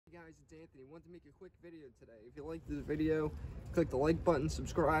guys, it's Anthony. I wanted to make a quick video today. If you liked this video, click the like button,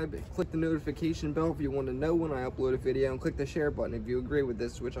 subscribe, click the notification bell if you want to know when I upload a video, and click the share button if you agree with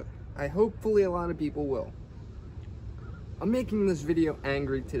this, which I hopefully a lot of people will. I'm making this video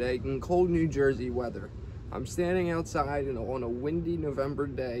angry today in cold New Jersey weather. I'm standing outside on a windy November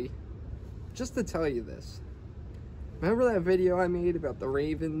day just to tell you this. Remember that video I made about the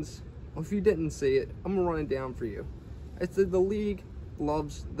Ravens? Well, if you didn't see it, I'm gonna run it down for you. I said the league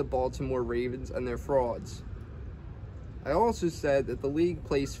loves the Baltimore Ravens and their frauds. I also said that the league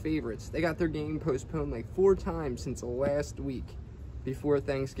plays favorites. They got their game postponed like 4 times since the last week before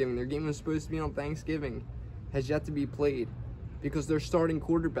Thanksgiving. Their game was supposed to be on Thanksgiving, has yet to be played because their starting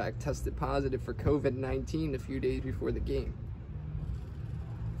quarterback tested positive for COVID-19 a few days before the game.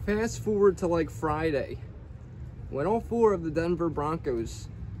 Fast forward to like Friday, when all 4 of the Denver Broncos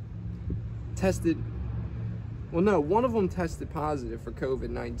tested, well no, one of them tested positive for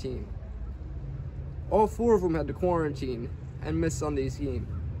COVID-19. All 4 of them had to quarantine and miss Sunday's game.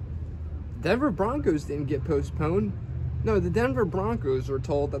 Denver Broncos didn't get postponed. No, the Denver Broncos were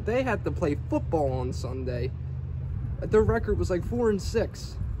told that they had to play football on Sunday. Their record was like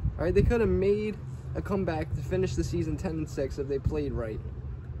 4-6. All right, they could have made a comeback to finish the season 10-6 if they played right.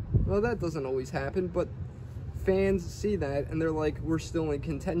 Well, that doesn't always happen, but fans see that and they're like, we're still in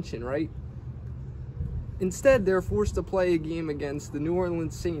contention, right? Instead, they're forced to play a game against the New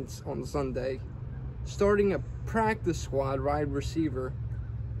Orleans Saints on Sunday, starting a practice squad wide receiver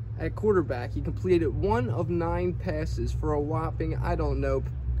at quarterback. He completed 1 of 9 passes for a whopping, I don't know,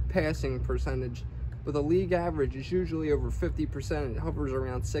 passing percentage. But the league average is usually over 50%. It hovers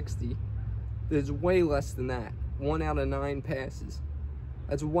around 60. There's way less than that. 1 out of 9 passes.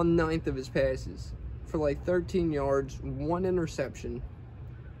 That's 1/9 of his passes for like 13 yards, 1 interception.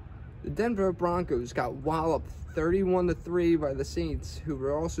 The Denver Broncos got walloped 31-3 by the Saints, who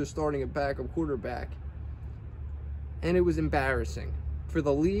were also starting a backup quarterback. And it was embarrassing for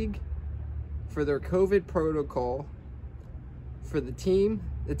the league, for their COVID protocol, for the team.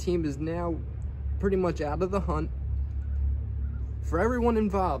 The team is now pretty much out of the hunt. For everyone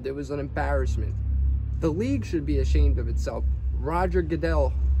involved, it was an embarrassment. The league should be ashamed of itself. Roger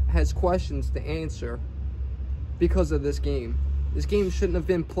Goodell has questions to answer because of this game. This game shouldn't have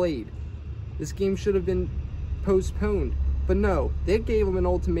been played. This game should have been postponed. But no, they gave him an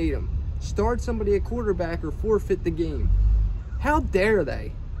ultimatum. Start somebody at quarterback or forfeit the game. How dare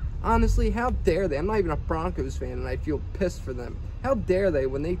they? Honestly, how dare they? I'm not even a Broncos fan and I feel pissed for them. How dare they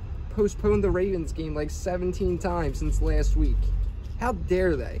when they postponed the Ravens game like 17 times since last week? How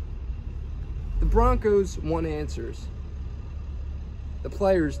dare they? The Broncos want answers. The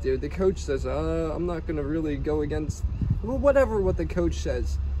players do. The coach says, I'm not going to really go against, well, whatever what the coach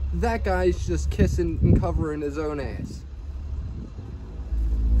says. That guy's just kissing and covering his own ass.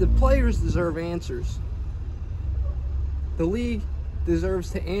 The players deserve answers. The league deserves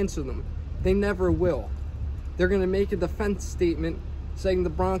to answer them. They never will. They're going to make a defense statement saying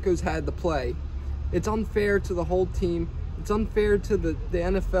the Broncos had to play. It's unfair to the whole team. It's unfair to the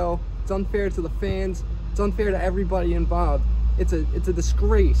NFL. It's unfair to the fans. It's unfair to everybody involved. It's a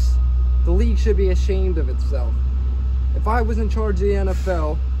disgrace. The league should be ashamed of itself. If I was in charge of the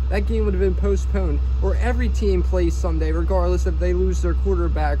NFL, that game would have been postponed, or every team plays Sunday regardless if they lose their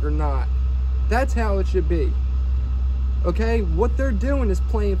quarterback or not. That's how it should be. Okay? What they're doing is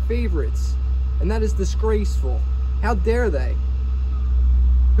playing favorites, and that is disgraceful. How dare they?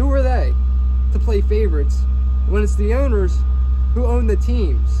 Who are they to play favorites when it's the owners who own the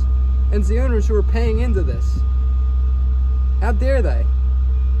teams, and it's the owners who are paying into this? How dare they?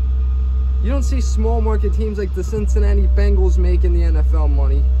 You don't see small market teams like the Cincinnati Bengals making the NFL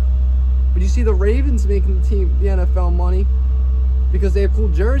money, but you see the Ravens making the NFL money because they have cool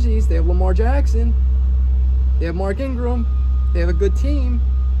jerseys. They have Lamar Jackson. They have Mark Ingram. They have a good team.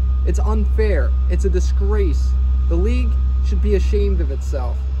 It's unfair. It's a disgrace. The league should be ashamed of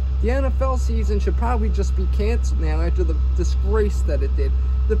itself. The NFL season should probably just be canceled now after the disgrace that it did.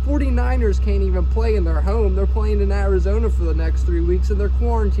 The 49ers can't even play in their home. They're playing in Arizona for the next 3 weeks and they're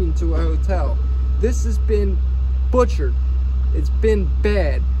quarantined to a hotel. This has been butchered. It's been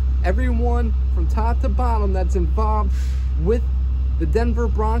bad. Everyone from top to bottom that's involved with the Denver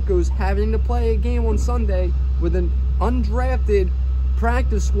Broncos having to play a game on Sunday with an undrafted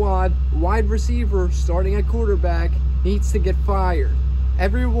practice squad wide receiver starting at quarterback needs to get fired.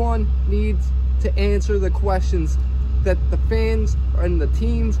 Everyone needs to answer the questions that the fans and the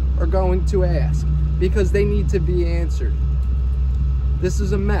teams are going to ask because they need to be answered. This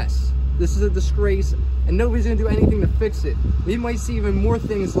is a mess. This is a disgrace, and nobody's going to do anything to fix it. We might see even more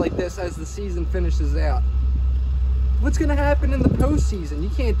things like this as the season finishes out. What's going to happen in the postseason? You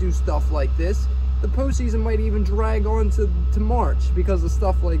can't do stuff like this. The postseason might even drag on to March because of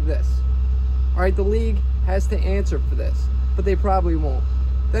stuff like this. All right, the league has to answer for this, but they probably won't.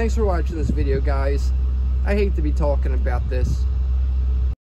 Thanks for watching this video, guys. I hate to be talking about this.